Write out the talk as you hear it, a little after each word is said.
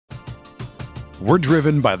We're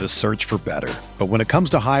driven by the search for better. But when it comes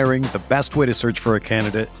to hiring, the best way to search for a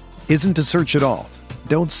candidate isn't to search at all.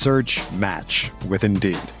 Don't search, match with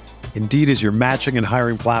Indeed. Indeed is your matching and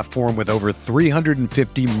hiring platform with over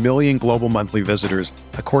 350 million global monthly visitors,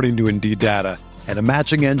 according to Indeed data, and a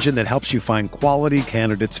matching engine that helps you find quality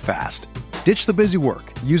candidates fast. Ditch the busy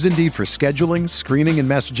work. Use Indeed for scheduling, screening, and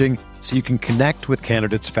messaging so you can connect with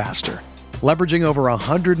candidates faster. Leveraging over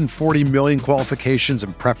 140 million qualifications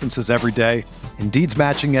and preferences every day, Indeed's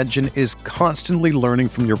matching engine is constantly learning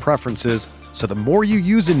from your preferences, so the more you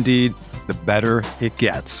use Indeed, the better it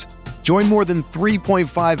gets. Join more than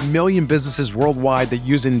 3.5 million businesses worldwide that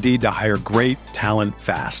use Indeed to hire great talent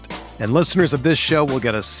fast. And listeners of this show will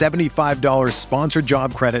get a $75 sponsored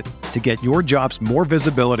job credit to get your jobs more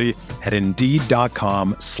visibility at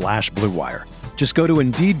Indeed.com/Blue Wire. Just go to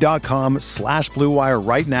Indeed.com/Blue Wire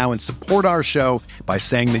right now and support our show by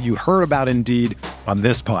saying that you heard about Indeed on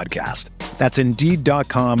this podcast. That's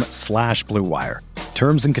Indeed.com/Blue Wire.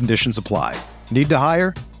 Terms and conditions apply. Need to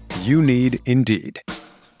hire? You need Indeed.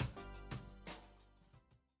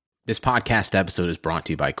 This podcast episode is brought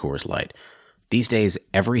to you by Coors Light. These days,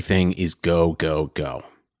 everything is go, go, go.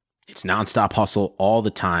 It's nonstop hustle all the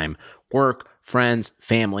time. Work, friends,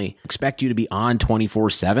 family expect you to be on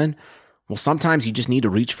 24/7. Well, sometimes you just need to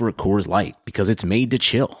reach for a Coors Light because it's made to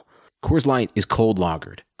chill. Coors Light is cold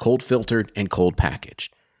lagered, cold filtered, and cold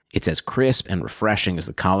packaged. It's as crisp and refreshing as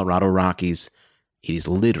the Colorado Rockies. It is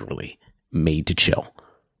literally made to chill.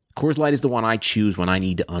 Coors Light is the one I choose when I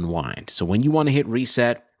need to unwind. So when you want to hit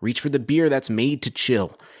reset, reach for the beer that's made to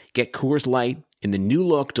chill. Get Coors Light in the new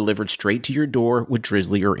look delivered straight to your door with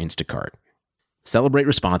Drizzly or Instacart. Celebrate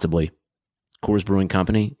responsibly. Coors Brewing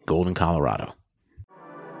Company, Golden, Colorado.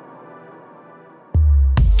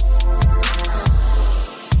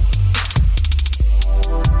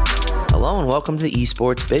 Hello and welcome to the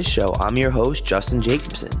Esports Biz Show. I'm your host, Justin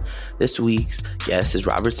Jacobson. This week's guest is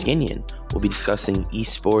Robert Skinion. We'll be discussing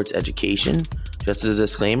esports education. Just as a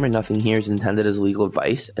disclaimer, nothing here is intended as legal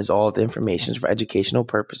advice, as all of the information is for educational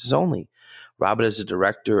purposes only. Robert is the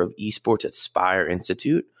director of esports at Spire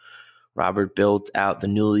Institute. Robert built out the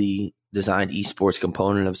newly designed esports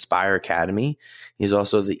component of Spire Academy. He's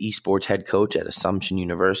also the esports head coach at Assumption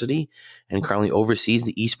University and currently oversees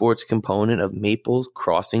the esports component of Maple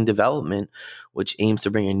Crossing Development, which aims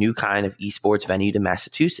to bring a new kind of esports venue to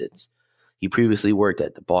Massachusetts. He previously worked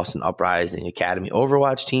at the Boston Uprising Academy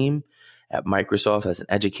Overwatch team, at Microsoft as an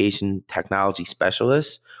education technology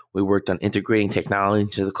specialist. We worked on integrating technology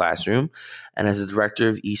into the classroom, and as the director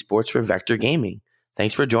of esports for Vector Gaming.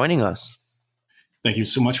 Thanks for joining us. Thank you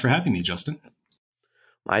so much for having me, Justin.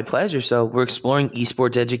 My pleasure. So we're exploring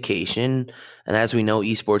esports education, and as we know,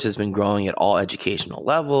 esports has been growing at all educational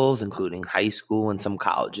levels, including high school and some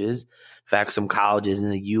colleges. In fact, some colleges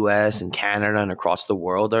in the U.S. and Canada and across the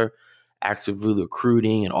world are actively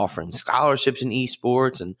recruiting and offering scholarships in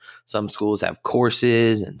esports, and some schools have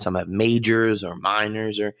courses and some have majors or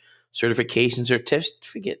minors or certification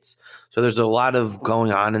certificates. So there's a lot of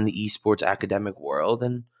going on in the esports academic world,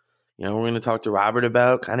 and we're going to talk to Robert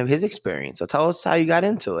about kind of his experience. So tell us how you got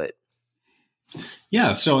into it.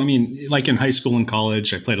 Yeah, so like in high school and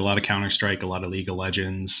college, I played a lot of Counter-Strike, a lot of League of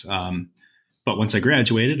Legends. But once I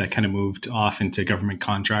graduated, I kind of moved off into government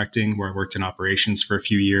contracting, where I worked in operations for a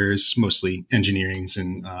few years, mostly engineerings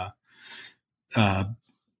and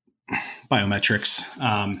biometrics.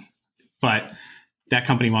 But that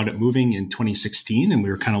company wound up moving in 2016, and we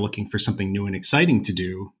were kind of looking for something new and exciting to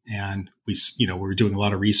do. And we were doing a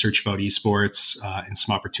lot of research about esports and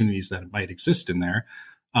some opportunities that might exist in there.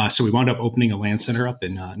 So we wound up opening a LAN center up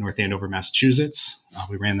in North Andover, Massachusetts.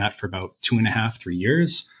 We ran that for about 2.5-3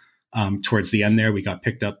 years. Towards the end there, we got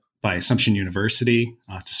picked up by Assumption University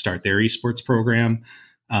to start their esports program.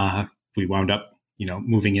 We wound up,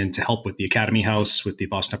 moving in to help with the Academy House with the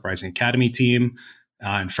Boston Uprising Academy team.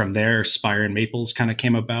 And from there, Spire and Maples kind of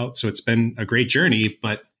came about. So it's been a great journey,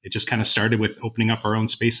 but it just kind of started with opening up our own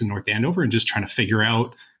space in North Andover and just trying to figure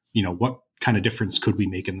out, what kind of difference could we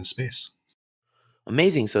make in the space.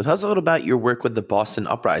 Amazing. So tell us a little about your work with the Boston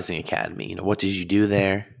Uprising Academy. What did you do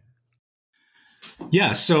there?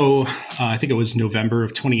 Yeah, so I think it was November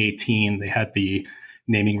of 2018. They had the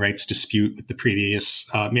naming rights dispute with the previous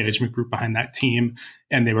management group behind that team.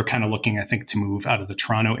 And they were kind of looking, I think, to move out of the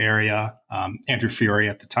Toronto area. Andrew Fiore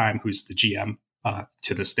at the time, who's the GM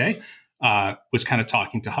to this day, was kind of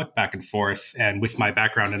talking to Huck back and forth. And with my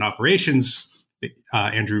background in operations,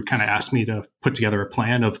 Andrew kind of asked me to put together a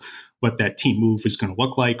plan of what that team move was going to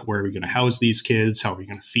look like. Where are we going to house these kids? How are we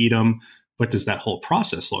going to feed them? What does that whole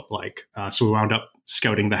process look like? So we wound up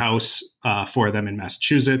scouting the house for them in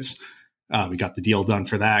Massachusetts. We got the deal done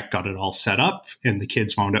for that, got it all set up, and the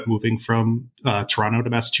kids wound up moving from Toronto to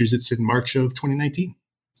Massachusetts in March of 2019.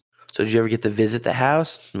 So did you ever get to visit the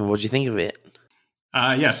house? What did you think of it?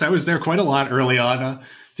 Yes, I was there quite a lot early on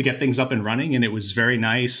to get things up and running, and it was very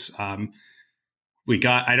nice. To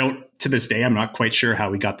this day, I'm not quite sure how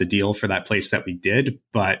we got the deal for that place that we did,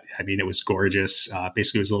 but I mean, it was gorgeous.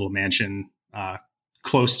 Basically, it was a little mansion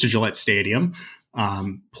close to Gillette Stadium.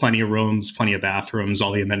 Plenty of rooms, plenty of bathrooms,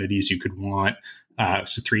 all the amenities you could want.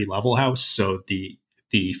 It's a 3-level house. So the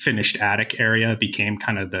finished attic area became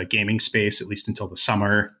kind of the gaming space, at least until the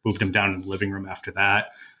summer. Moved them down in the living room after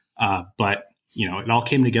that. But it all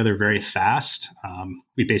came together very fast.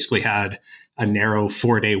 We basically had a narrow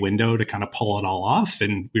 4-day window to kind of pull it all off,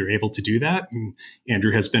 and we were able to do that. And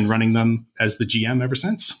Andrew has been running them as the GM ever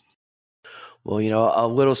since. Well, a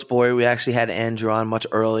little spoiler, we actually had Andrew on much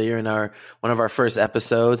earlier in one of our first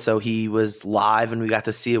episodes. So he was live and we got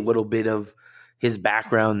to see a little bit of his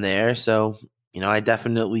background there. So, I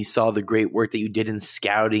definitely saw the great work that you did in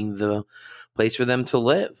scouting the place for them to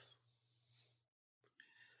live.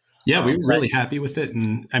 Yeah, we were really happy with it.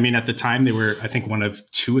 And I mean, at the time, they were, I think, one of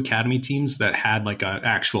 2 academy teams that had like an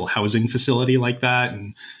actual housing facility like that.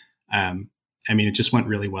 And I mean, it just went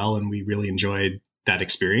really well, and we really enjoyed that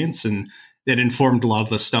experience. And it informed a lot of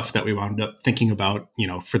the stuff that we wound up thinking about,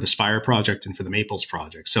 for the Spire project and for the Maples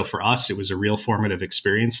project. So for us, it was a real formative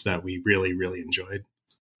experience that we really, really enjoyed.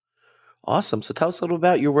 Awesome. So tell us a little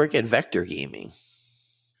about your work at Vector Gaming.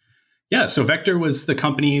 Yeah, so Vector was the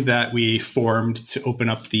company that we formed to open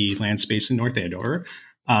up the land space in North Andover.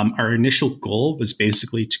 Our initial goal was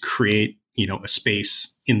basically to create, a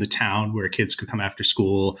space in the town where kids could come after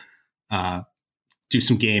school, do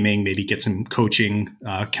some gaming, maybe get some coaching.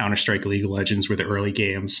 Counter-Strike, League of Legends were the early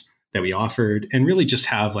games that we offered, and really just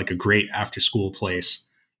have like a great after-school place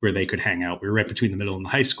where they could hang out. We were right between the middle and the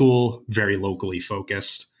high school, very locally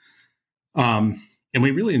focused. And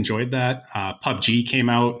we really enjoyed that. PUBG came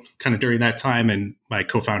out kind of during that time, and my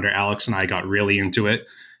co-founder Alex and I got really into it.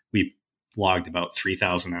 We logged about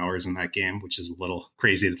 3,000 hours in that game, which is a little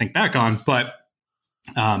crazy to think back on, but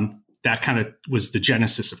that kind of was the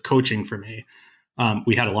genesis of coaching for me.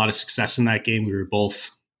 We had a lot of success in that game. We were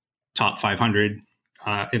both top 500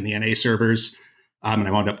 in the NA servers, and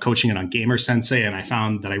I wound up coaching it on Gamer Sensei, and I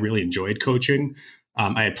found that I really enjoyed coaching.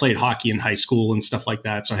 I had played hockey in high school and stuff like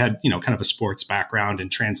that. So I had, kind of a sports background,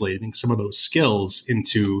 and translating some of those skills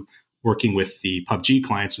into working with the PUBG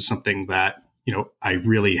clients was something that, I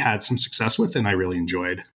really had some success with and I really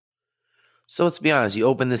enjoyed. So let's be honest, you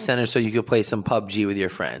opened the center so you could play some PUBG with your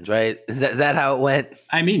friends, right? Is that how it went?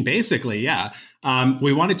 I mean, basically, yeah.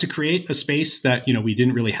 We wanted to create a space that, we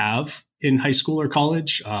didn't really have in high school or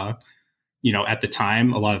college. At the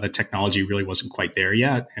time, a lot of the technology really wasn't quite there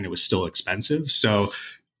yet, and it was still expensive. So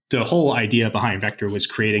the whole idea behind Vector was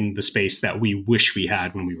creating the space that we wish we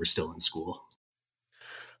had when we were still in school.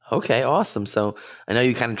 Okay, awesome. So I know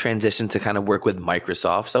you kind of transitioned to kind of work with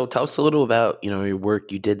Microsoft. So tell us a little about, your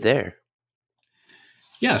work you did there.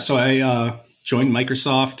 Yeah, so I joined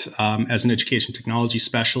Microsoft as an education technology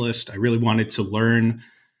specialist. I really wanted to learn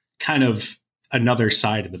kind of another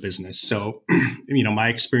side of the business. So, my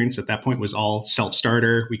experience at that point was all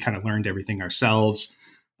self-starter. We kind of learned everything ourselves.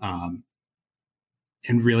 And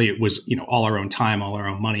really it was, all our own time, all our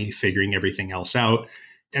own money, figuring everything else out.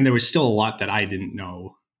 And there was still a lot that I didn't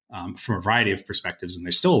know from a variety of perspectives. And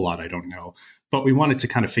there's still a lot I don't know, but we wanted to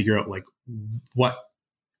kind of figure out like,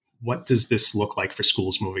 what does this look like for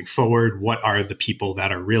schools moving forward? What are the people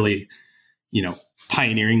that are really,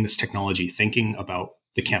 pioneering this technology, thinking about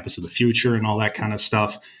the campus of the future and all that kind of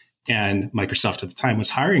stuff. And Microsoft at the time was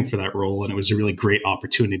hiring for that role. And it was a really great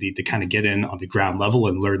opportunity to kind of get in on the ground level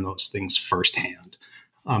and learn those things firsthand.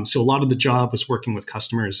 So a lot of the job was working with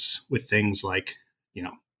customers with things like,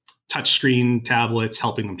 touchscreen tablets,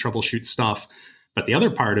 helping them troubleshoot stuff. But the other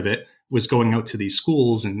part of it was going out to these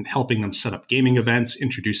schools and helping them set up gaming events,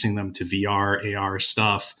 introducing them to VR, AR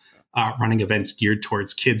stuff, running events geared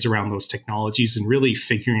towards kids around those technologies, and really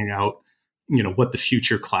figuring out what the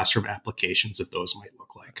future classroom applications of those might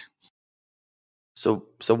look like. So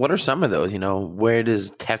what are some of those? Where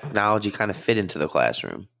does technology kind of fit into the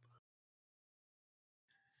classroom?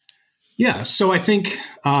 Yeah, so I think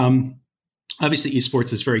obviously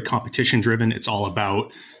esports is very competition driven. It's all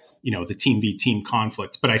about, the team v team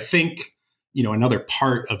conflict. But I think, another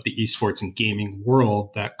part of the esports and gaming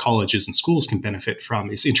world that colleges and schools can benefit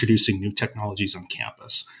from is introducing new technologies on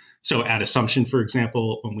campus. So at Assumption, for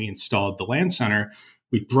example, when we installed the LAN center,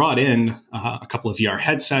 we brought in a couple of VR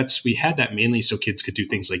headsets. We had that mainly so kids could do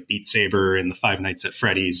things like Beat Saber and the Five Nights at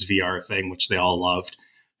Freddy's VR thing, which they all loved.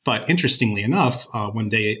 But interestingly enough, one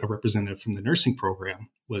day a representative from the nursing program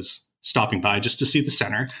was stopping by just to see the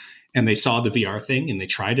center, and they saw the VR thing and they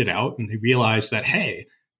tried it out and they realized that, hey,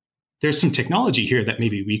 there's some technology here that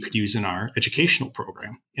maybe we could use in our educational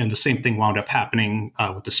program. And the same thing wound up happening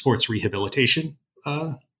with the sports rehabilitation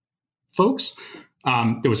folks.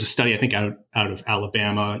 There was a study, I think, out of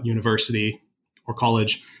Alabama University or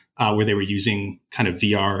college where they were using kind of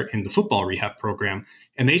VR in the football rehab program.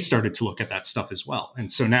 And they started to look at that stuff as well.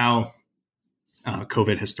 And so now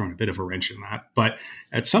COVID has thrown a bit of a wrench in that. But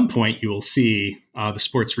at some point, you will see the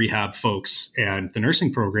sports rehab folks and the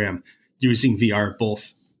nursing program using VR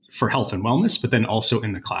both for health and wellness, but then also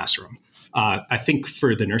in the classroom. I think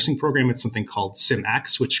for the nursing program, it's something called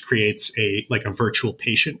SimX, which creates a virtual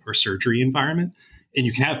patient or surgery environment. And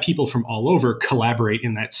you can have people from all over collaborate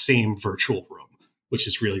in that same virtual room, which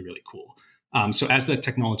is really, really cool. So as that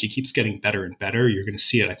technology keeps getting better and better, you're going to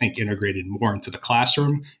see it, I think, integrated more into the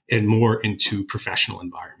classroom and more into professional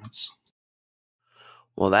environments.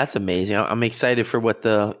 Well, that's amazing. I'm excited for what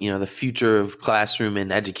the future of classroom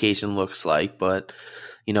and education looks like. But,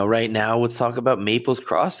 right now, let's talk about Maples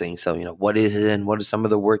Crossing. So, what is it and what is some of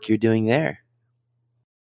the work you're doing there?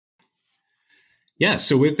 Yeah,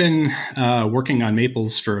 so we've been working on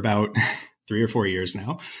Maples for about 3 or 4 years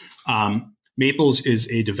now. Maples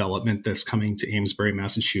is a development that's coming to Amesbury,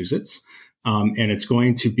 Massachusetts, and it's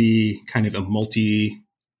going to be kind of a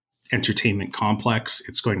multi-entertainment complex.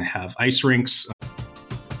 It's going to have ice rinks.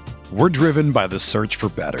 We're driven by the search for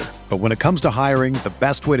better. But when it comes to hiring, the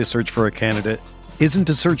best way to search for a candidate isn't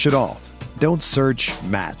to search at all. Don't search,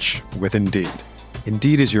 match with Indeed.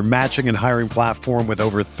 Indeed is your matching and hiring platform with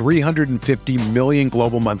over 350 million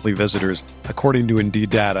global monthly visitors, according to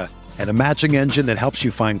Indeed data, and a matching engine that helps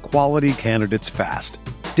you find quality candidates fast.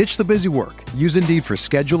 Ditch the busy work. Use Indeed for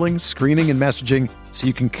scheduling, screening, and messaging so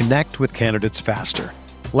you can connect with candidates faster.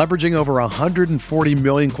 Leveraging over 140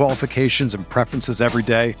 million qualifications and preferences every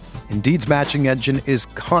day, Indeed's matching engine is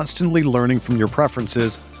constantly learning from your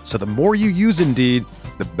preferences, so the more you use Indeed,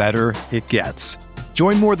 the better it gets.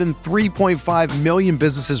 Join more than 3.5 million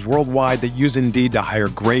businesses worldwide that use Indeed to hire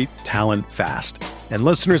great talent fast. And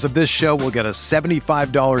listeners of this show will get a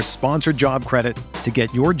 $75 sponsored job credit to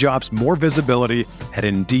get your jobs more visibility at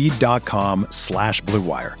Indeed.com/Blue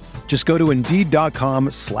Wire. Just go to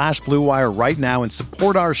Indeed.com/Blue Wire right now and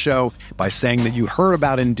support our show by saying that you heard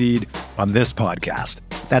about Indeed on this podcast.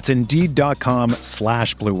 That's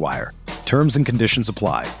Indeed.com/Blue Wire. Terms and conditions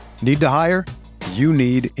apply. Need to hire? You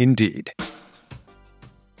need Indeed.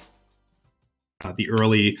 The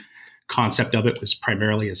early concept of it was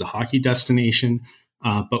primarily as a hockey destination,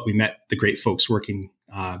 but we met the great folks working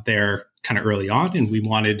there kind of early on, and we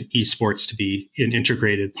wanted esports to be an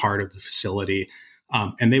integrated part of the facility.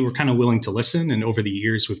 And they were kind of willing to listen. And over the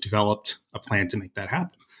years, we've developed a plan to make that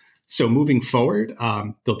happen. So moving forward,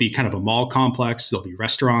 there'll be kind of a mall complex. There'll be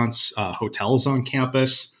restaurants, hotels on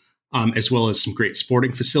campus, as well as some great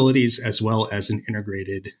sporting facilities, as well as an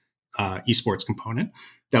integrated esports component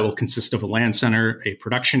that will consist of a LAN center, a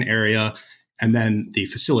production area, and then the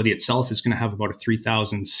facility itself is going to have about a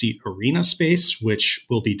 3,000 seat arena space, which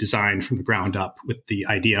will be designed from the ground up with the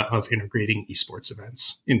idea of integrating esports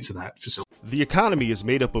events into that facility. The economy is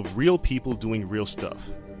made up of real people doing real stuff,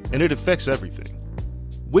 and it affects everything,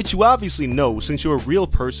 which you obviously know since you're a real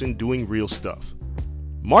person doing real stuff.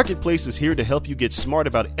 Marketplace is here to help you get smart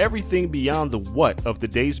about everything beyond the what of the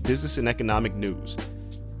day's business and economic news.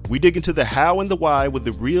 We dig into the how and the why with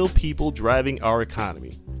the real people driving our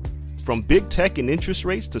economy. From big tech and interest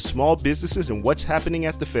rates to small businesses and what's happening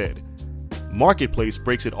at the Fed, Marketplace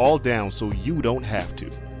breaks it all down so you don't have to.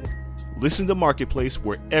 Listen to Marketplace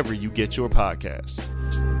wherever you get your podcasts.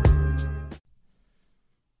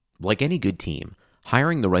 Like any good team,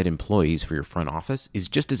 hiring the right employees for your front office is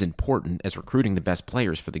just as important as recruiting the best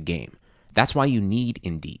players for the game. That's why you need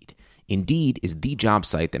Indeed. Indeed is the job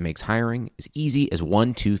site that makes hiring as easy as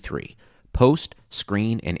 1, 2, 3. Post,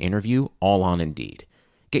 screen, and interview all on Indeed.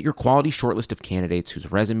 Get your quality shortlist of candidates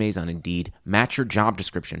whose resumes on Indeed match your job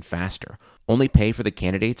description faster. Only pay for the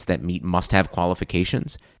candidates that meet must-have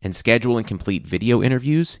qualifications, and schedule and complete video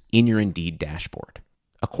interviews in your Indeed dashboard.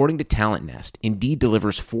 According to Talent Nest, Indeed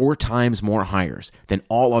delivers 4 times more hires than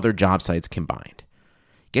all other job sites combined.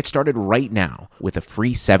 Get started right now with a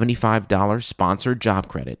free $75 sponsored job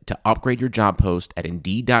credit to upgrade your job post at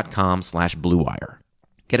Indeed.com/Blue Wire.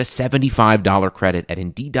 Get a $75 credit at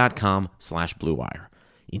Indeed.com/Blue Wire.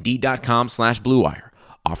 Indeed.com/Blue Wire.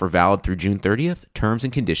 Offer valid through June 30th. Terms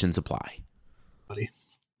and conditions apply.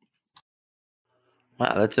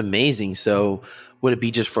 Wow, that's amazing. So would it be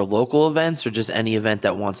just for local events or just any event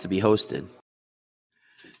that wants to be hosted?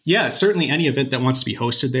 Yeah, certainly any event that wants to be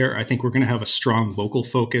hosted there. I think we're going to have a strong local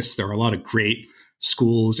focus. There are a lot of great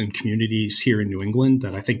schools and communities here in New England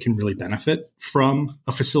that I think can really benefit from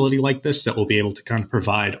a facility like this that will be able to kind of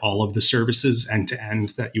provide all of the services end to end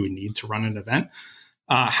that you would need to run an event.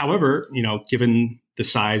 However, given the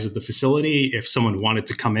size of the facility, if someone wanted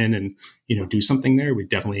to come in and, do something there, we'd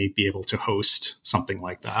definitely be able to host something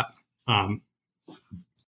like that.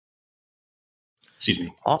 Excuse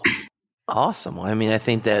me. Awesome. Well, I mean, I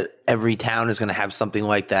think that every town is going to have something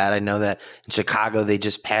like that. I know that in Chicago, they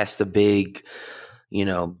just passed a big,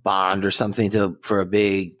 bond or something for a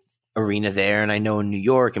big arena there. And I know in New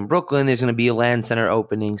York and Brooklyn, there's going to be a LAN center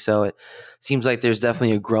opening. So it seems like there's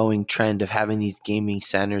definitely a growing trend of having these gaming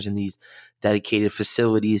centers and these dedicated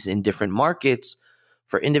facilities in different markets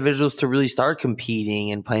for individuals to really start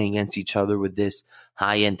competing and playing against each other with this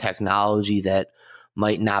high-end technology that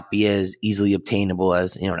might not be as easily obtainable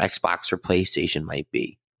as an Xbox or PlayStation might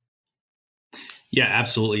be. Yeah,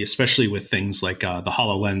 absolutely. Especially with things like the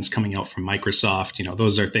HoloLens coming out from Microsoft.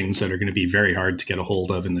 Those are things that are going to be very hard to get a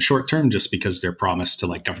hold of in the short term, just because they're promised to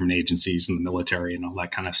like government agencies and the military and all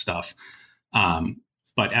that kind of stuff.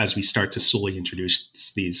 But as we start to slowly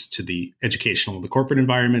introduce these to the educational and the corporate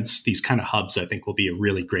environments, these kind of hubs, I think, will be a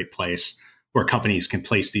really great place where companies can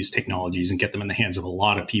place these technologies and get them in the hands of a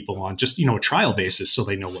lot of people on just, a trial basis so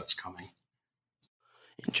they know what's coming.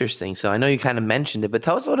 Interesting. So I know you kind of mentioned it, but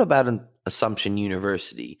tell us a little about Assumption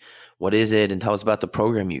University. What is it? And tell us about the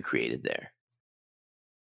program you created there.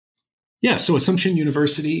 Yeah, so Assumption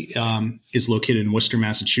University is located in Worcester,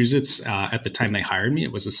 Massachusetts. At the time they hired me,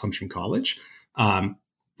 it was Assumption College.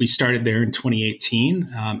 We started there in 2018,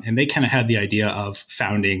 and they kind of had the idea of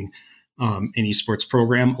founding an esports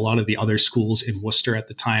program. A lot of the other schools in Worcester at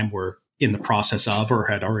the time were in the process of or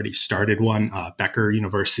had already started one. Becker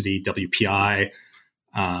University, WPI,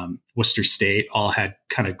 Worcester State all had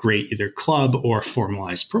kind of great either club or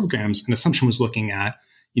formalized programs. And Assumption was looking at,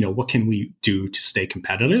 what can we do to stay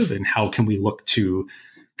competitive and how can we look to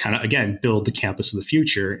kind of, again, build the campus of the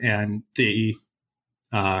future. And they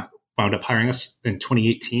wound up hiring us in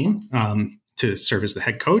 2018 to serve as the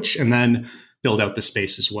head coach and then build out the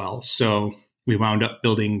space as well. So we wound up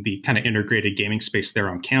building the kind of integrated gaming space there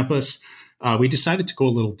on campus. We decided to go a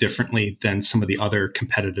little differently than some of the other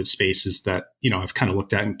competitive spaces that, I've kind of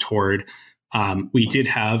looked at and toured. We did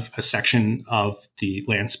have a section of the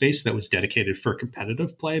LAN space that was dedicated for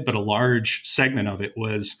competitive play, but a large segment of it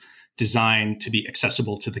was designed to be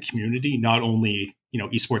accessible to the community, not only,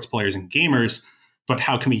 esports players and gamers, but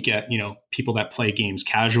how can we get, people that play games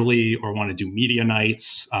casually or want to do media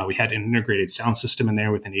nights? We had an integrated sound system in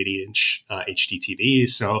there with an 80-inch HD TV.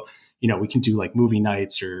 So, we can do like movie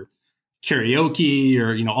nights or karaoke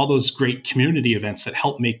or, all those great community events that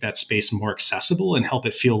help make that space more accessible and help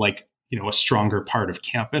it feel like, a stronger part of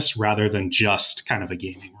campus rather than just kind of a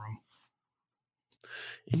gaming room.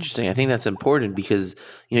 Interesting. I think that's important because,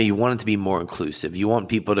 you want it to be more inclusive. You want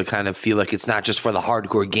people to kind of feel like it's not just for the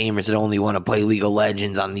hardcore gamers that only want to play League of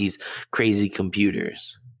Legends on these crazy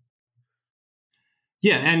computers.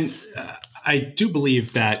 Yeah. And I do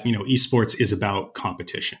believe that, esports is about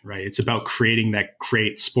competition, right? It's about creating that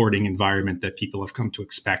great sporting environment that people have come to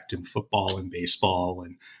expect in football and baseball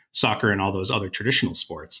and soccer and all those other traditional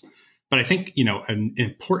sports. But I think, an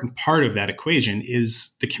important part of that equation is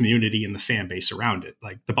the community and the fan base around it.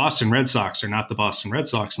 Like the Boston Red Sox are not the Boston Red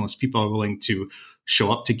Sox unless people are willing to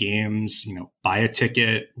show up to games, buy a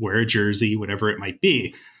ticket, wear a jersey, whatever it might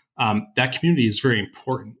be. That community is very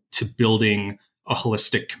important to building a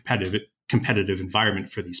holistic competitive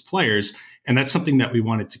environment for these players. And that's something that we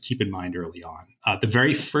wanted to keep in mind early on. The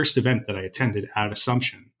very first event that I attended at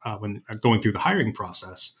Assumption when going through the hiring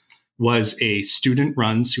process was a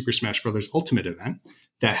student-run Super Smash Brothers Ultimate event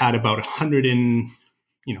that had about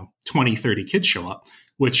 120, 30 kids show up,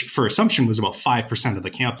 which for Assumption was about 5% of the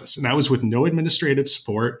campus. And that was with no administrative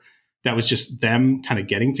support. That was just them kind of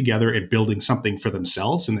getting together and building something for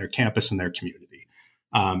themselves and their campus and their community.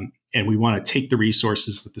 And we want to take the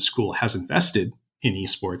resources that the school has invested in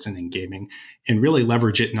esports and in gaming and really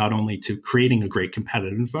leverage it not only to creating a great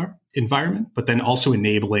competitive environment, but then also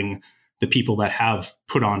enabling the people that have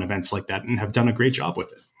put on events like that and have done a great job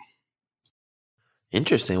with it.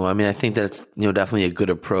 Interesting. Well, I mean, I think that's, definitely a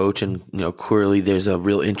good approach. And, clearly there's a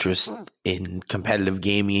real interest in competitive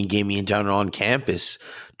gaming and gaming in general on campus,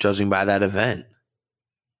 judging by that event.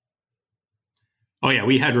 Oh, yeah.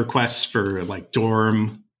 We had requests for like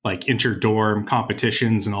inter-dorm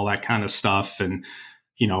competitions and all that kind of stuff. And,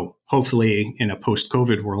 hopefully in a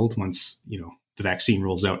post-COVID world, once, the vaccine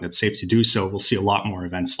rolls out and it's safe to do so, we'll see a lot more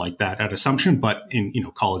events like that at Assumption, but in,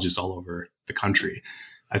 colleges all over the country.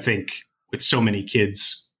 I think with so many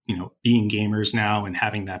kids being gamers now and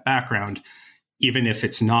having that background, even if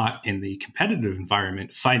it's not in the competitive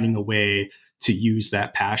environment, finding a way to use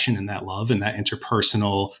that passion and that love and that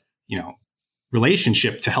interpersonal,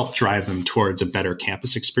 relationship to help drive them towards a better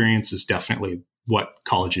campus experience is definitely what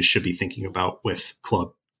colleges should be thinking about with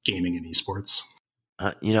club gaming and esports.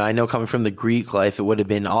 I know coming from the Greek life, it would have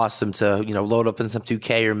been awesome to, load up in some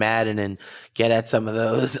 2K or Madden and get at some of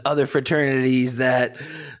those other fraternities that,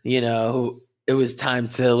 it was time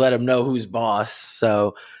to let them know who's boss.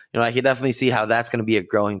 So, I can definitely see how that's going to be a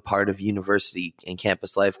growing part of university and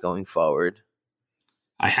campus life going forward.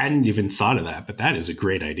 I hadn't even thought of that, but that is a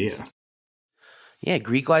great idea. Yeah,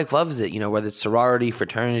 Greek life loves it. Whether it's sorority,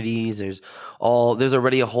 fraternities, there's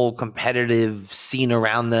already a whole competitive scene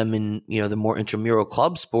around them in, the more intramural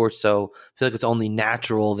club sports. So I feel like it's only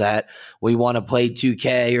natural that we want to play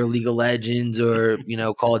 2K or League of Legends or,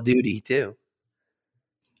 Call of Duty too.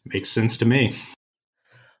 Makes sense to me.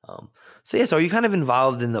 So are you kind of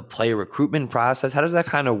involved in the player recruitment process? How does that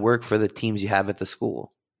kind of work for the teams you have at the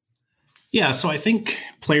school? Yeah, so I think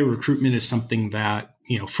player recruitment is something that,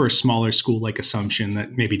 for a smaller school like Assumption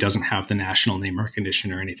that maybe doesn't have the national name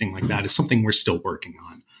recognition or anything like that, is something we're still working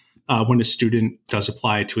on. When a student does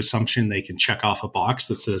apply to Assumption, they can check off a box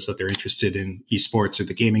that says that they're interested in esports or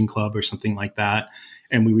the gaming club or something like that.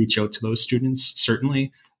 And we reach out to those students,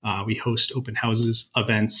 certainly. We host open houses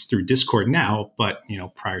events through Discord now, but,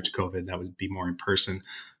 prior to COVID, that would be more in person.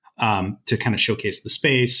 To kind of showcase the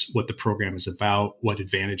space, what the program is about, what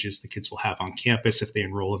advantages the kids will have on campus if they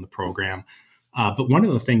enroll in the program. But one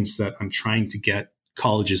of the things that I'm trying to get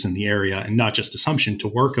colleges in the area, and not just Assumption, to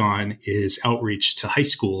work on is outreach to high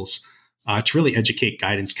schools to really educate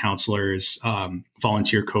guidance counselors,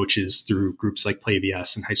 volunteer coaches through groups like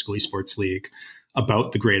PlayVS and High School Esports League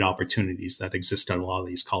about the great opportunities that exist at a lot of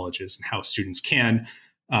these colleges and how students can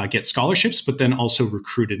get scholarships, but then also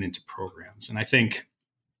recruited into programs. And I think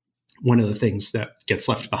one of the things that gets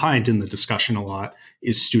left behind in the discussion a lot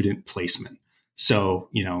is student placement. So,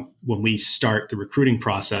 when we start the recruiting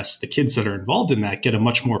process, the kids that are involved in that get a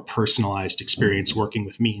much more personalized experience working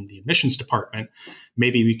with me in the admissions department.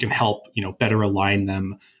 Maybe we can help, better align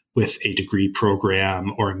them with a degree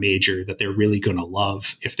program or a major that they're really going to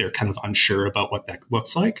love if they're kind of unsure about what that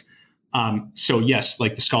looks like. So yes,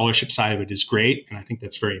 like the scholarship side of it is great. And I think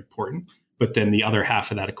that's very important. But then the other half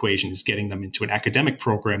of that equation is getting them into an academic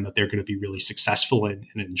program that they're going to be really successful in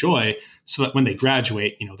and enjoy, so that when they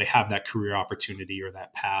graduate, they have that career opportunity or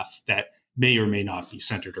that path that may or may not be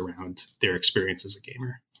centered around their experience as a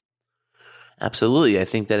gamer. Absolutely. I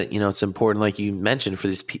think that, it's important, like you mentioned, for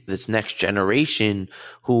this next generation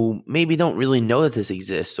who maybe don't really know that this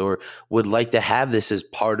exists or would like to have this as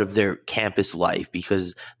part of their campus life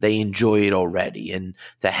because they enjoy it already. And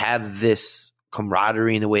to have this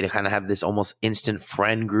camaraderie and the way to kind of have this almost instant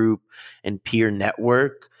friend group and peer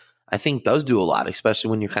network, I think does do a lot, especially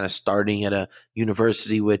when you're kind of starting at a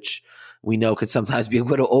university, which we know could sometimes be a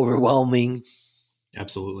little overwhelming.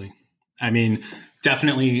 Absolutely. I mean,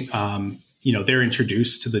 definitely, they're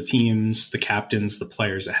introduced to the teams, the captains, the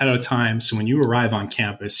players ahead of time. So when you arrive on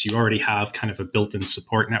campus, you already have kind of a built-in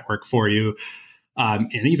support network for you.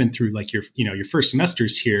 And even through like your first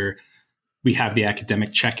semesters here, we have the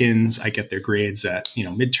academic check-ins. I get their grades at,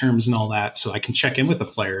 midterms and all that. So I can check in with a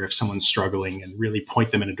player if someone's struggling and really point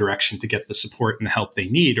them in a direction to get the support and the help they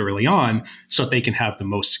need early on so that they can have the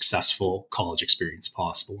most successful college experience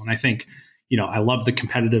possible. And I think, I love the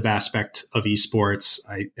competitive aspect of esports.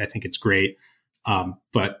 I think it's great.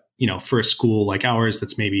 But, for a school like ours,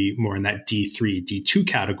 that's maybe more in that D3, D2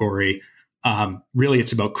 category, really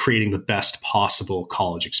it's about creating the best possible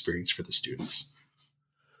college experience for the students.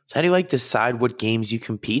 So how do you decide what games you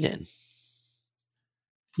compete in?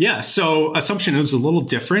 Yeah, so Assumption is a little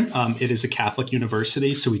different. It is a Catholic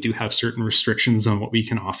university, so we do have certain restrictions on what we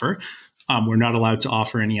can offer. We're not allowed to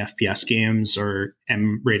offer any FPS games or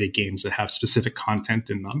M-rated games that have specific content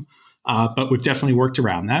in them. But we've definitely worked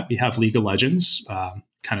around that. We have League of Legends,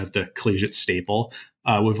 kind of the collegiate staple.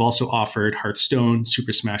 We've also offered Hearthstone,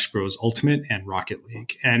 Super Smash Bros. Ultimate, and Rocket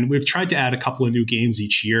League. And we've tried to add a couple of new games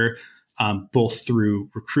each year, both through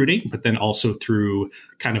recruiting, but then also through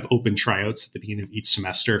kind of open tryouts at the beginning of each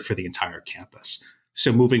semester for the entire campus.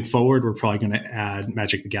 So moving forward, we're probably going to add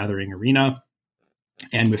Magic the Gathering Arena.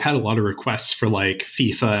 And we've had a lot of requests for like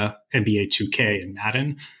FIFA, NBA 2K, and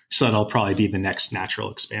Madden. So that'll probably be the next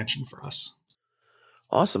natural expansion for us.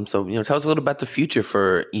 Awesome. So, tell us a little about the future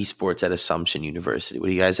for esports at Assumption University. What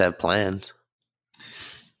do you guys have planned?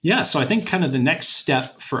 Yeah, so I think kind of the next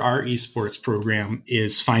step for our esports program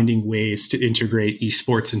is finding ways to integrate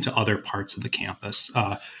esports into other parts of the campus.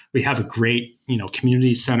 We have a great,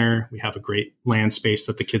 community center. We have a great land space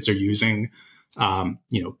that the kids are using.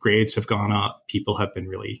 Grades have gone up. People have been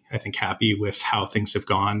really, I think, happy with how things have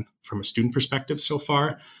gone from a student perspective so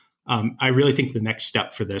far. I really think the next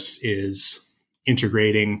step for this is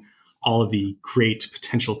integrating all of the great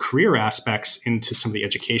potential career aspects into some of the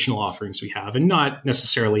educational offerings we have, and not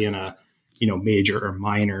necessarily in a, major or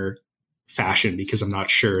minor fashion, because I'm not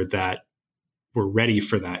sure that we're ready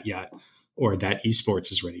for that yet, or that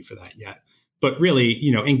esports is ready for that yet. But really,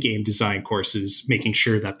 in game design courses, making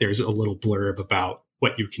sure that there's a little blurb about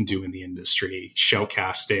what you can do in the industry,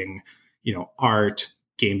 showcasting, art,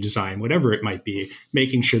 game design, whatever it might be,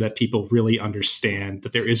 making sure that people really understand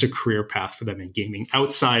that there is a career path for them in gaming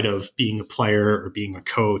outside of being a player or being a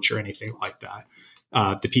coach or anything like that.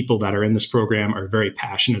 The people that are in this program are very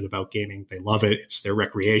passionate about gaming. They love it. It's their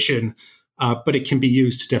recreation, but it can be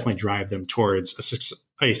used to definitely drive them towards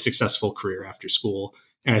a successful career after school.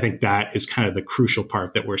 And I think that is kind of the crucial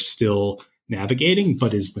part that we're still navigating,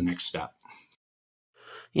 but is the next step.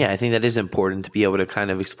 Yeah, I think that is important to be able to kind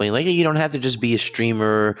of explain, like, you don't have to just be a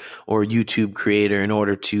streamer or YouTube creator in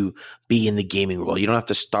order to be in the gaming world. You don't have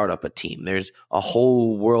to start up a team. There's a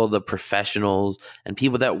whole world of professionals and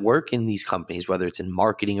people that work in these companies, whether it's in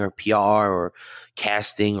marketing or PR or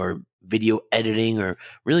casting or video editing or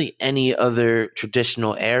really any other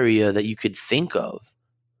traditional area that you could think of.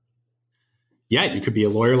 Yeah, you could be a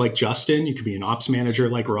lawyer like Justin. You could be an ops manager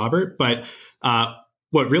like Robert. But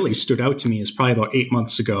what really stood out to me is probably about 8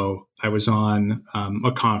 months ago, I was on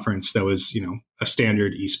a conference that was, a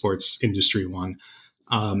standard esports industry one.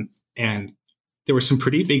 And there were some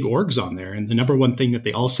pretty big orgs on there. And the number one thing that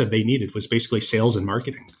they all said they needed was basically sales and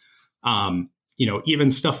marketing.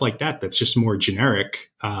 Even stuff like that, that's just more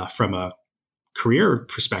generic from a career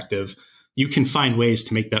perspective. You can find ways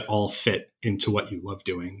to make that all fit into what you love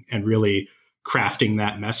doing, and really crafting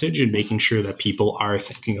that message and making sure that people are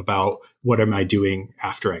thinking about, what am I doing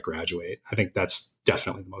after I graduate? I think that's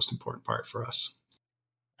definitely the most important part for us.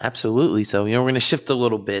 Absolutely. So, we're going to shift a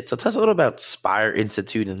little bit. So tell us a little about Spire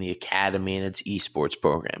Institute and the Academy and its esports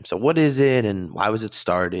program. So what is it and why was it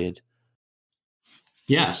started?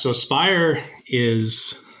 Yeah, so Spire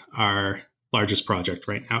is our largest project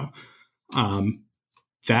right now.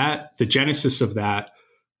 The genesis of that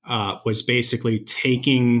was basically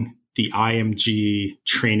taking the IMG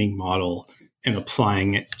training model and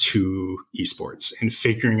applying it to esports, and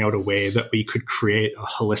figuring out a way that we could create a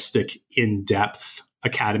holistic, in-depth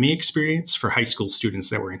academy experience for high school students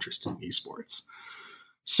that were interested in esports.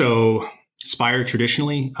 So Spire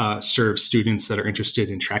traditionally serves students that are interested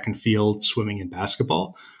in track and field, swimming, and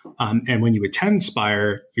basketball. And when you attend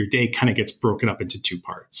Spire, your day kind of gets broken up into two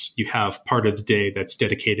parts. You have part of the day that's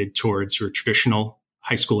dedicated towards your traditional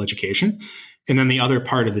high school education. And then the other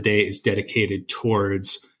part of the day is dedicated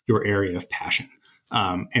towards your area of passion.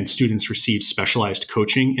 And students receive specialized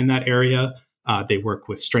coaching in that area. They work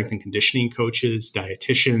with strength and conditioning coaches,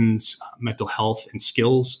 dietitians, mental health and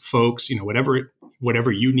skills folks,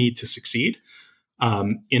 whatever you need to succeed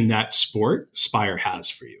in that sport, Spire has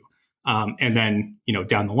for you. And then,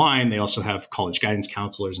 down the line, they also have college guidance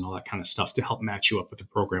counselors and all that kind of stuff to help match you up with a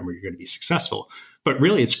program where you're going to be successful. But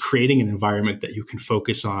really, it's creating an environment that you can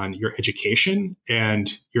focus on your education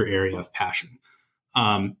and your area of passion.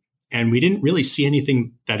 And we didn't really see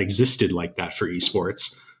anything that existed like that for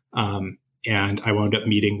esports. And I wound up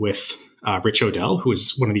meeting with Rich Odell, who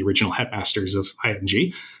is one of the original headmasters of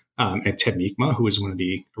IMG, and Ted Miekma, who was one of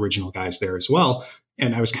the original guys there as well.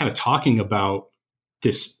 And I was kind of talking about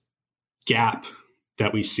this gap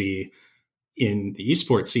that we see in the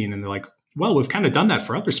esports scene. And they're like, well, we've kind of done that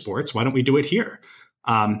for other sports. Why don't we do it here?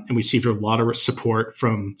 And we received a lot of support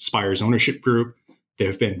from Spire's ownership group.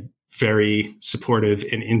 They've been very supportive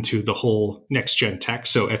and into the whole next gen tech.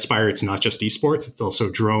 So at Spire, it's not just esports, it's also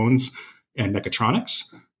drones and mechatronics.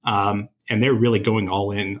 And they're really going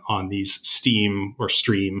all in on these STEAM or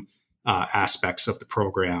STREAM aspects of the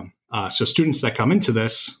program. So students that come into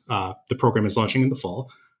this, the program is launching in the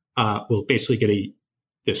fall, will basically get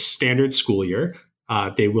this standard school year.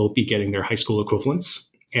 They will be getting their high school equivalents,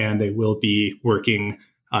 and they will be working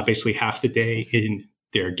basically half the day in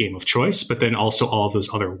their game of choice, but then also all of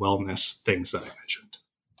those other wellness things that I mentioned.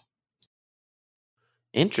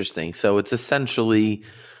 Interesting. So it's essentially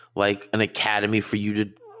like an academy for you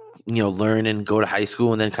to, learn and go to high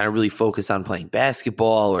school and then kind of really focus on playing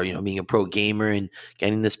basketball or, being a pro gamer and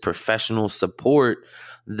getting this professional support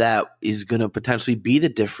that is going to potentially be the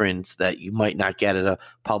difference that you might not get at a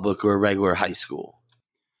public or a regular high school.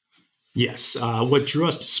 Yes. What drew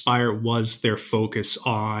us to Spire was their focus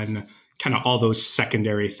on kind of all those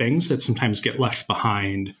secondary things that sometimes get left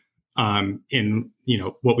behind in,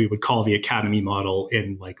 what we would call the academy model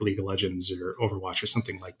in like League of Legends or Overwatch or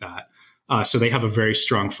something like that. So they have a very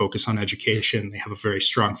strong focus on education. They have a very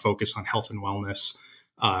strong focus on health and wellness.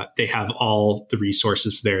 They have all the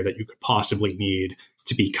resources there that you could possibly need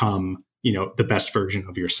to become, the best version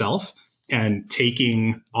of yourself. And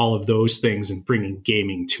taking all of those things and bringing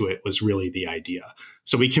gaming to it was really the idea.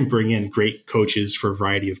 So we can bring in great coaches for a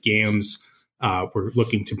variety of games. We're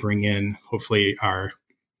looking to bring in, hopefully, our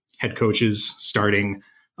head coaches starting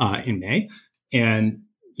in May. And,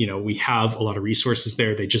 we have a lot of resources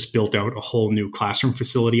there. They just built out a whole new classroom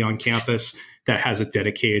facility on campus that has a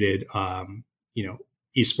dedicated,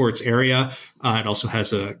 esports area. It also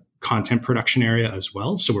has a content production area as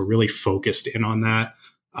well. So we're really focused in on that.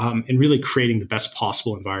 And really creating the best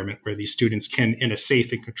possible environment where these students can, in a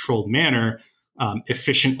safe and controlled manner,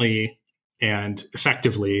 efficiently and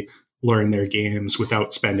effectively learn their games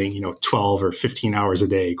without spending, 12 or 15 hours a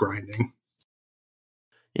day grinding.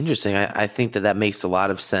 Interesting. I think that makes a lot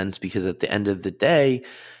of sense because at the end of the day,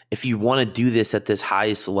 if you want to do this at this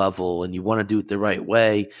highest level and you want to do it the right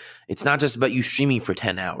way, it's not just about you streaming for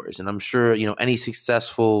 10 hours. And I'm sure, any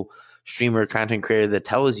successful streamer, content creator that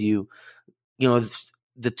tells you,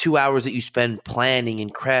 the 2 hours that you spend planning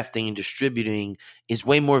and crafting and distributing is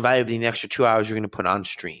way more valuable than the extra 2 hours you're going to put on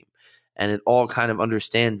stream. And it all kind of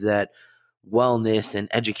understands that wellness and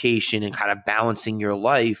education and kind of balancing your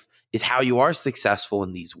life is how you are successful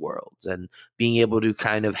in these worlds. And being able to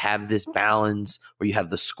kind of have this balance where you have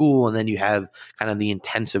the school and then you have kind of the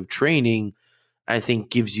intensive training, I think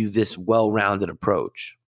gives you this well-rounded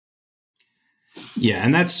approach. Yeah,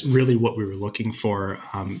 and that's really what we were looking for.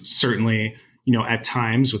 Certainly, at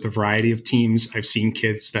times with a variety of teams, I've seen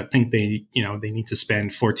kids that think they need to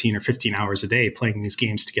spend 14 or 15 hours a day playing these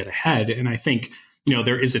games to get ahead. And I think,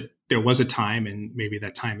 there was a time, and maybe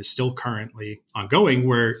that time is still currently ongoing,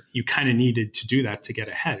 where you kind of needed to do that to get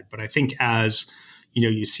ahead. But I think as,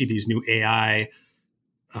 you see these new AI,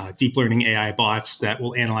 deep learning AI bots that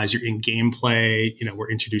will analyze your in-game play, we're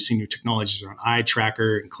introducing new technologies around eye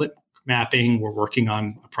tracker and clip mapping. We're working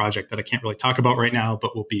on a project that I can't really talk about right now,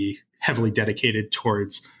 but will be heavily dedicated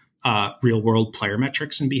towards real world player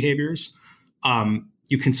metrics and behaviors.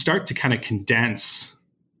 You can start to kind of condense,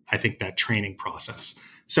 I think, that training process.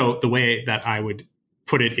 So the way that I would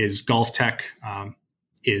put it is GolfTech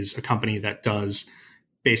is a company that does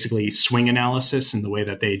basically swing analysis. And the way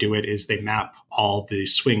that they do it is they map all the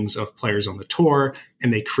swings of players on the tour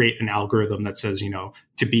and they create an algorithm that says,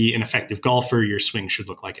 to be an effective golfer, your swing should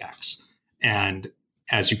look like X. And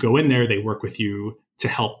as you go in there, they work with you to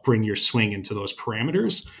help bring your swing into those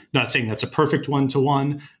parameters. Not saying that's a perfect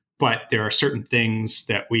one-to-one, but there are certain things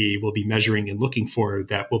that we will be measuring and looking for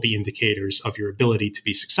that will be indicators of your ability to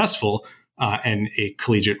be successful in a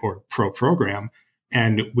collegiate or pro program.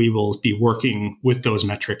 And we will be working with those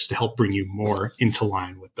metrics to help bring you more into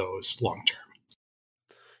line with those long-term.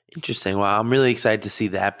 Interesting. Well, I'm really excited to see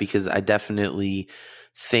that because I definitely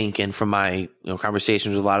think, and from my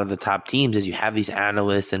conversations with a lot of the top teams, as you have these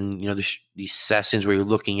analysts and these sessions where you're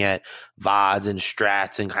looking at VODs and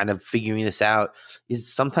strats and kind of figuring this out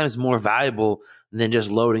is sometimes more valuable than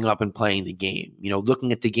just loading up and playing the game.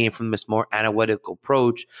 Looking at the game from this more analytical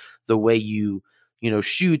approach, the way you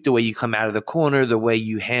shoot, the way you come out of the corner, the way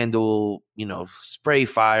you handle spray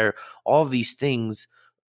fire, all of these things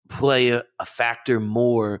play a factor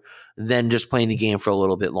more than just playing the game for a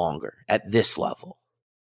little bit longer at this level.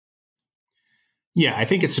 Yeah, I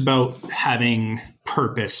think it's about having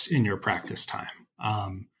purpose in your practice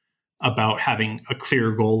time, about having a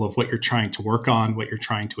clear goal of what you're trying to work on, what you're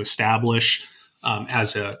trying to establish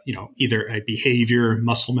as either a behavior,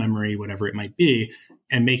 muscle memory, whatever it might be,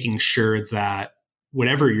 and making sure that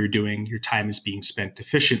whatever you're doing, your time is being spent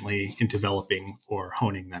efficiently in developing or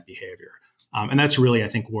honing that behavior. And that's really, I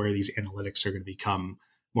think, where these analytics are going to become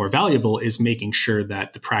more valuable, is making sure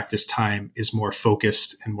that the practice time is more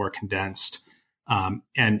focused and more condensed.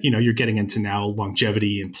 And you're getting into now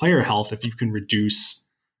longevity and player health. If you can reduce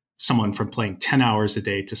someone from playing 10 hours a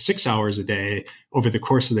day to 6 hours a day over the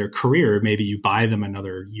course of their career, maybe you buy them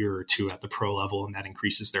another year or two at the pro level, and that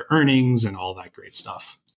increases their earnings and all that great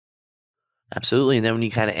stuff. Absolutely. And then when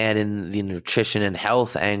you kind of add in the nutrition and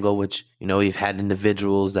health angle, which, you've had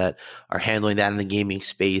individuals that are handling that in the gaming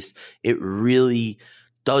space, it really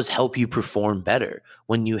does help you perform better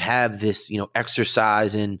when you have this,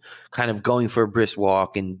 exercise and kind of going for a brisk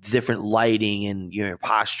walk and different lighting and your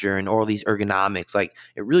posture and all these ergonomics. Like,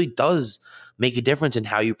 it really does make a difference in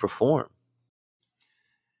how you perform.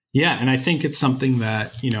 Yeah. And I think it's something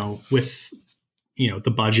that, with,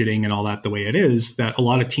 the budgeting and all that, the way it is, that a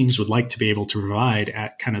lot of teams would like to be able to provide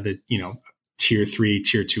at kind of the, tier 3,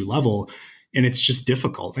 tier 2 level. And it's just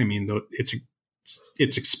difficult. I mean,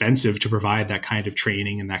 it's expensive to provide that kind of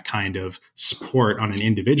training and that kind of support on an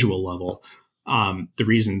individual level. The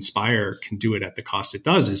reason Spire can do it at the cost it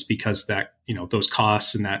does is because that, those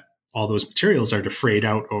costs and that all those materials are defrayed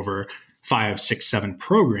out over 5, 6, 7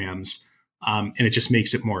 programs. And it just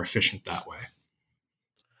makes it more efficient that way.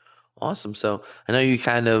 Awesome. So I know you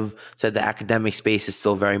kind of said the academic space is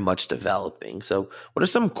still very much developing. So what are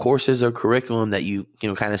some courses or curriculum that you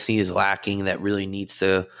kind of see as lacking that really needs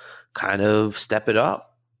to kind of step it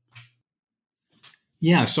up?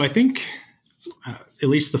 Yeah. So I think at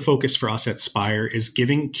least the focus for us at Spire is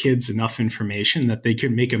giving kids enough information that they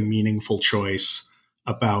can make a meaningful choice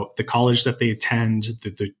about the college that they attend,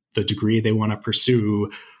 the degree they want to pursue,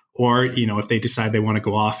 or, if they decide they want to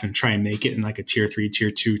go off and try and make it in like a tier 3,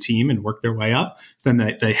 tier 2 team and work their way up, then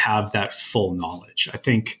they have that full knowledge. I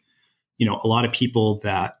think, a lot of people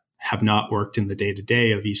that have not worked in the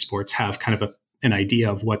day-to-day of esports have kind of an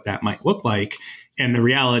idea of what that might look like. And the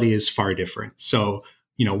reality is far different. So,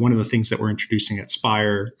 one of the things that we're introducing at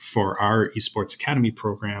Spire for our Esports Academy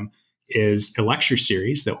program is a lecture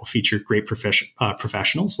series that will feature great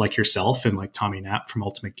professionals like yourself and like Tommy Knapp from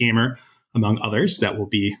Ultimate Gamer, among others, that will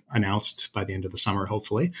be announced by the end of the summer,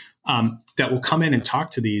 hopefully, that will come in and talk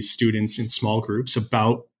to these students in small groups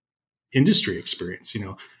about industry experience.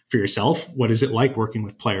 For yourself, what is it like working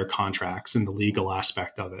with player contracts and the legal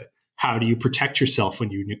aspect of it? How do you protect yourself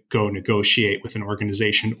when you go negotiate with an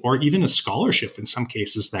organization or even a scholarship in some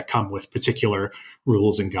cases that come with particular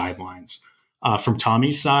rules and guidelines? From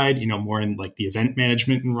Tommy's side, more in like the event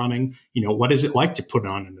management and running, what is it like to put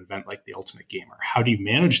on an event like the Ultimate Gamer? How do you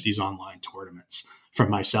manage these online tournaments?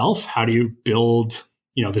 From myself, how do you build,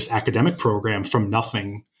 this academic program from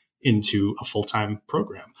nothing into a full-time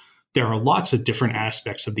program? There are lots of different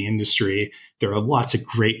aspects of the industry. There are lots of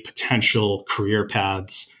great potential career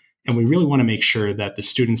paths. And we really want to make sure that the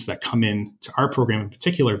students that come in to our program in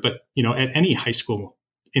particular, but, at any high school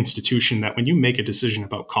institution, that when you make a decision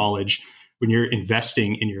about college, when you're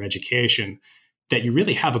investing in your education, that you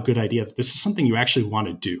really have a good idea that this is something you actually want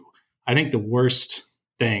to do. I think the worst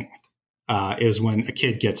thing is when a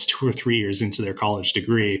kid gets 2 or 3 years into their college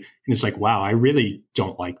degree and it's like, wow, I really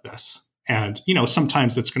don't like this. And,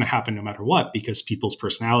 sometimes that's going to happen no matter what, because people's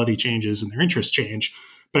personality changes and their interests change.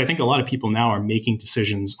 But I think a lot of people now are making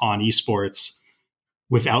decisions on esports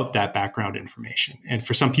without that background information. And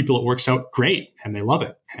for some people, it works out great and they love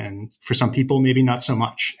it. And for some people, maybe not so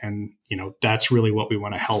much. And, that's really what we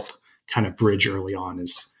want to help kind of bridge early on,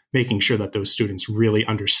 is making sure that those students really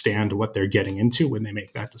understand what they're getting into when they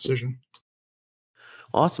make that decision.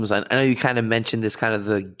 Awesome. So I know you kind of mentioned this kind of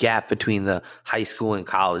the gap between the high school and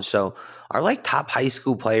college. So are like top high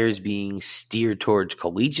school players being steered towards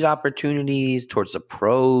collegiate opportunities, towards the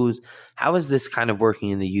pros? How is this kind of working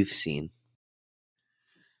in the youth scene?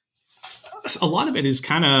 A lot of it is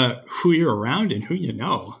kind of who you're around and who you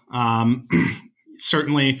know.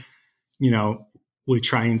 Certainly, we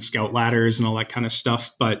try and scout ladders and all that kind of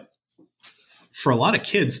stuff. But for a lot of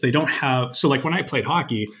kids, they don't have. So like when I played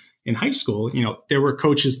hockey in high school, there were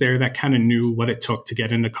coaches there that kind of knew what it took to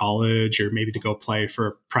get into college or maybe to go play for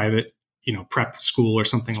a private, prep school or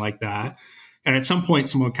something like that. And at some point,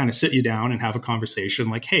 someone would kind of sit you down and have a conversation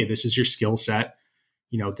like, hey, this is your skill set.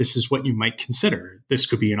 This is what you might consider. This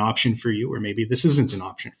could be an option for you, or maybe this isn't an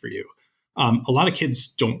option for you. A lot of kids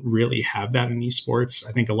don't really have that in esports.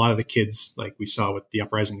 I think a lot of the kids, like we saw with the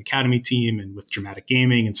Uprising Academy team and with Dramatic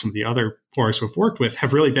Gaming and some of the other players we've worked with,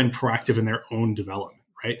 have really been proactive in their own development,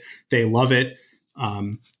 right? They love it.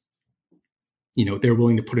 They're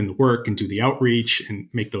willing to put in the work and do the outreach and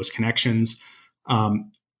make those connections.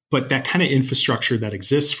 But that kind of infrastructure that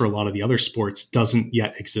exists for a lot of the other sports doesn't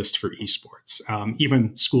yet exist for esports.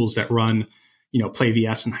 Even schools that run, Play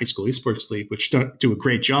VS and High School Esports League, which do a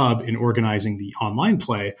great job in organizing the online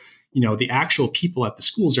play, the actual people at the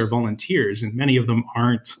schools are volunteers, and many of them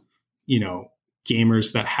aren't,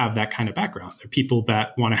 gamers that have that kind of background. They're people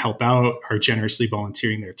that want to help out, are generously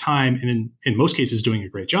volunteering their time, and in most cases doing a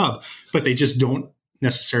great job, but they just don't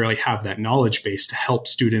necessarily have that knowledge base to help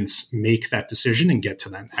students make that decision and get to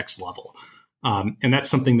that next level. And that's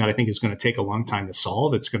something that I think is going to take a long time to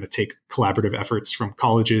solve. It's going to take collaborative efforts from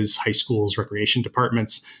colleges, high schools, recreation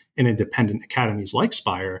departments, and independent academies like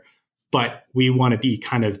Spire. But we want to be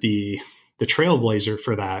kind of the trailblazer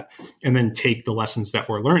for that, and then take the lessons that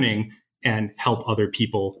we're learning and help other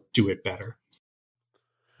people do it better.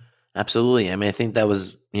 Absolutely. I mean, I think that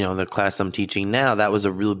was the class I'm teaching now, that was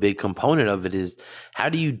a real big component of it, is how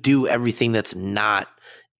do you do everything that's not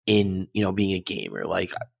in, being a gamer?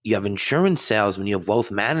 Like, you have insurance salesmen, you have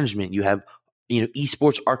wealth management, you have,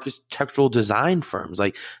 esports architectural design firms.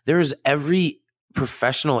 Like, there's every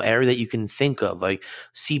professional area that you can think of, like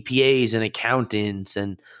CPAs and accountants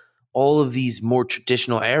and all of these more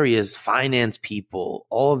traditional areas, finance people,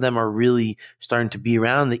 all of them are really starting to be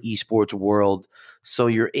around the esports world. So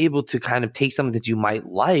you're able to kind of take something that you might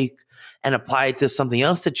like and apply it to something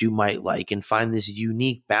else that you might like, and find this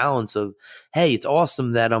unique balance of, hey, it's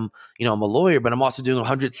awesome that I'm a lawyer, but I'm also doing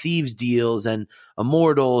 100 Thieves deals and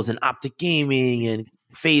Immortals and Optic Gaming and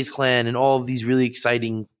FaZe Clan and all of these really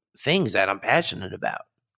exciting things that I'm passionate about.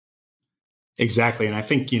 Exactly. And I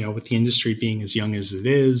think, with the industry being as young as it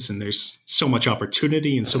is, and there's so much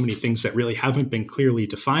opportunity and so many things that really haven't been clearly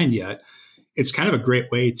defined yet, it's kind of a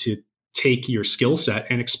great way to take your skill set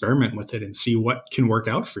and experiment with it and see what can work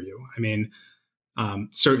out for you. I mean,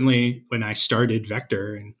 certainly when I started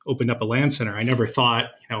Vector and opened up a LAN center, I never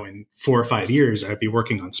thought, in 4 or 5 years I'd be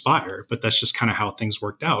working on Spire, but that's just kind of how things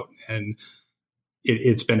worked out. And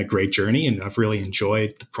it's been a great journey, and I've really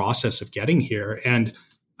enjoyed the process of getting here. And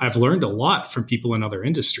I've learned a lot from people in other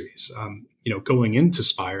industries. Going into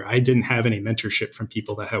Spire, I didn't have any mentorship from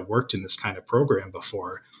people that had worked in this kind of program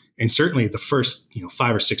before. And certainly the first,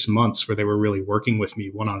 5 or 6 months where they were really working with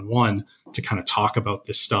me one-on-one to kind of talk about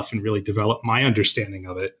this stuff and really develop my understanding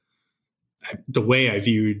of it. The way I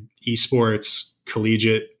viewed esports,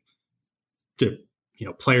 collegiate, the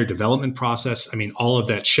player development process, I mean, all of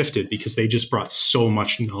that shifted because they just brought so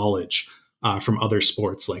much knowledge from other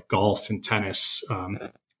sports like golf and tennis,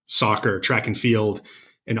 soccer, track and field,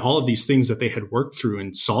 and all of these things that they had worked through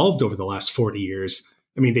and solved over the last 40 years.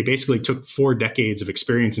 I mean, they basically took 4 decades of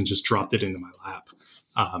experience and just dropped it into my lap.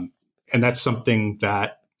 And that's something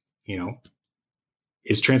that,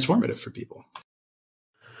 is transformative for people.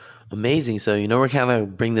 Amazing. So, we're kind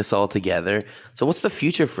of bring this all together. So what's the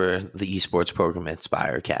future for the esports program at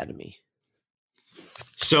Spire Academy?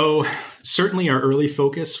 So certainly our early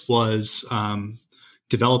focus was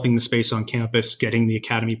developing the space on campus, getting the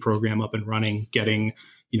academy program up and running, getting,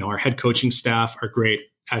 our head coaching staff, our great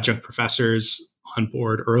adjunct professors on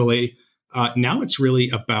board early. Now it's really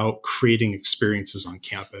about creating experiences on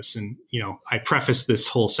campus. And, I preface this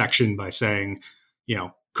whole section by saying,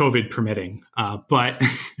 COVID permitting, but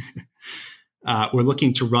we're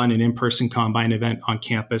looking to run an in-person Combine event on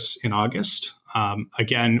campus in August.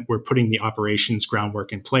 Again, we're putting the operations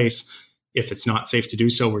groundwork in place. If it's not safe to do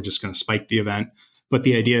so, we're just going to spike the event. But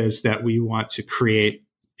the idea is that we want to create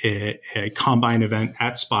a Combine event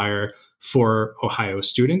at Spire for Ohio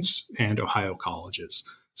students and Ohio colleges.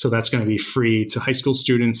 So that's going to be free to high school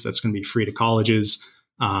students. That's going to be free to colleges.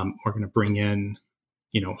 We're going to bring in,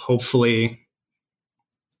 hopefully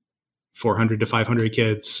 400 to 500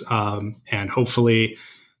 kids, and hopefully,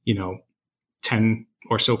 10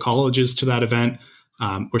 or so colleges to that event.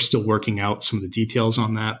 We're still working out some of the details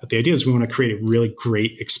on that. But the idea is we want to create a really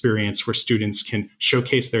great experience where students can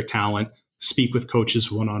showcase their talent, speak with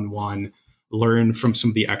coaches one-on-one, learn from some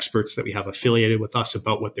of the experts that we have affiliated with us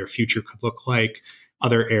about what their future could look like,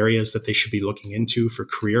 other areas that they should be looking into for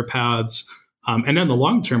career paths. And then the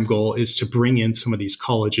long-term goal is to bring in some of these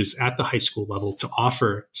colleges at the high school level to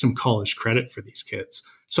offer some college credit for these kids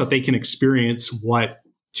so that they can experience what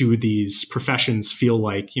do these professions feel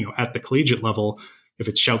like, at the collegiate level, if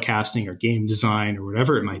it's shoutcasting or game design or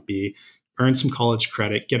whatever it might be, earn some college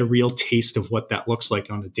credit, get a real taste of what that looks like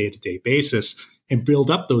on a day-to-day basis, and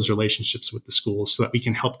build up those relationships with the schools so that we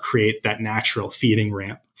can help create that natural feeding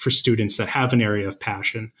ramp for students that have an area of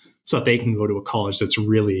passion so that they can go to a college that's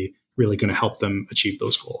really, really going to help them achieve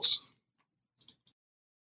those goals.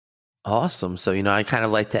 Awesome. So, I kind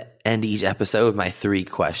of like to end each episode with my 3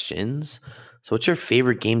 questions. So what's your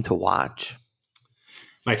favorite game to watch?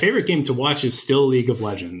 My favorite game to watch is still League of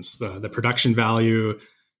Legends. The production value,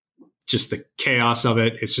 just the chaos of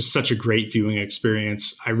it. It's just such a great viewing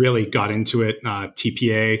experience. I really got into it.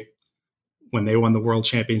 TPA, when they won the world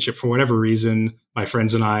championship, for whatever reason, my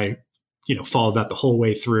friends and I, followed that the whole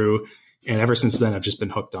way through. And ever since then, I've just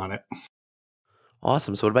been hooked on it.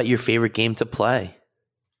 Awesome. So what about your favorite game to play?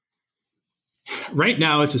 Right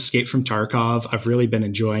now, it's Escape from Tarkov. I've really been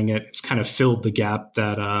enjoying it. It's kind of filled the gap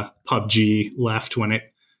that PUBG left when it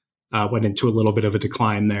went into a little bit of a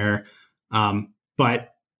decline there.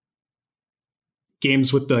 But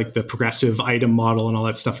games with the progressive item model and all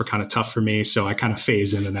that stuff are kind of tough for me. So I kind of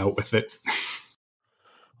phase in and out with it.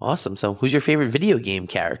 Awesome. So who's your favorite video game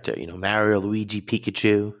character? Mario, Luigi,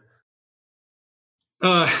 Pikachu?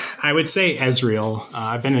 I would say Ezreal.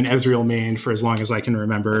 I've been an Ezreal main for as long as I can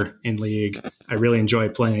remember in League. I really enjoy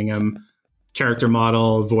playing him. Character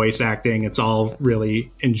model, voice acting, it's all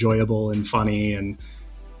really enjoyable and funny. And,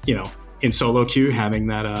 in solo queue, having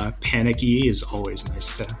that panic E is always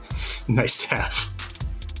nice to have.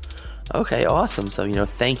 Okay, awesome. So,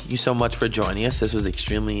 thank you so much for joining us. This was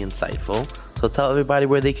extremely insightful. So tell everybody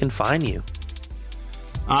where they can find you.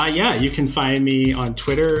 You can find me on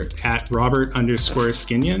Twitter at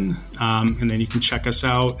Robert_Skinion. And then you can check us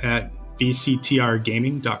out at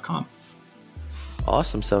vctrgaming.com.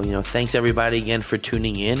 Awesome. So, thanks everybody again for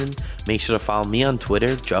tuning in, and make sure to follow me on Twitter,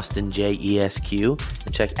 JustinJESQ,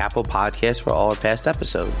 and check Apple Podcasts for all our past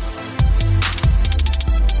episodes.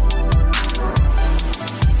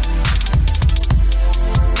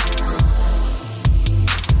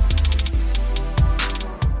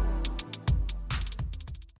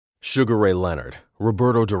 Sugar Ray Leonard,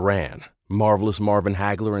 Roberto Duran, Marvelous Marvin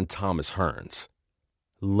Hagler, and Thomas Hearns.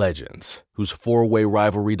 Legends, whose four-way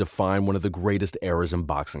rivalry defined one of the greatest eras in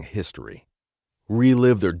boxing history.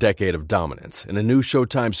 Relive their decade of dominance in a new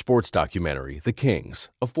Showtime sports documentary, The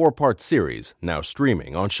Kings, a 4-part series now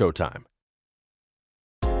streaming on Showtime.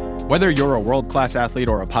 Whether you're a world-class athlete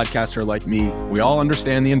or a podcaster like me, we all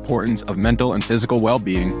understand the importance of mental and physical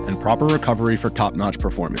well-being and proper recovery for top-notch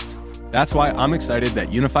performance. That's why I'm excited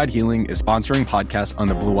that Unified Healing is sponsoring podcasts on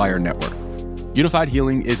the Blue Wire Network. Unified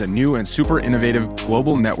Healing is a new and super innovative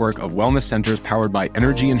global network of wellness centers powered by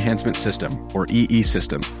Energy Enhancement System, or EE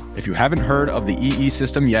System. If you haven't heard of the EE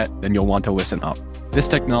System yet, then you'll want to listen up. This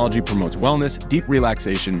technology promotes wellness, deep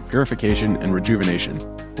relaxation, purification, and rejuvenation.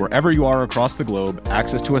 Wherever you are across the globe,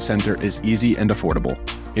 access to a center is easy and affordable.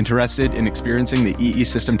 Interested in experiencing the EE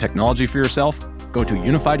System technology for yourself? Go to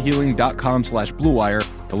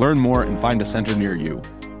unifiedhealing.com/bluewire to learn more and find a center near you.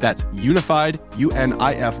 That's unified,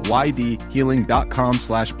 UNIFYD,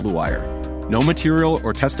 healing.com/bluewire. No material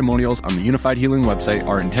or testimonials on the Unified Healing website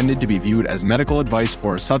are intended to be viewed as medical advice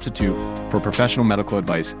or a substitute for professional medical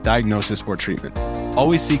advice, diagnosis, or treatment.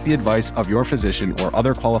 Always seek the advice of your physician or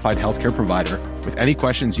other qualified healthcare provider with any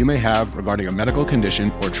questions you may have regarding a medical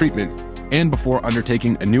condition or treatment and before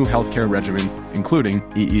undertaking a new healthcare regimen, including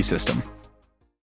EE System.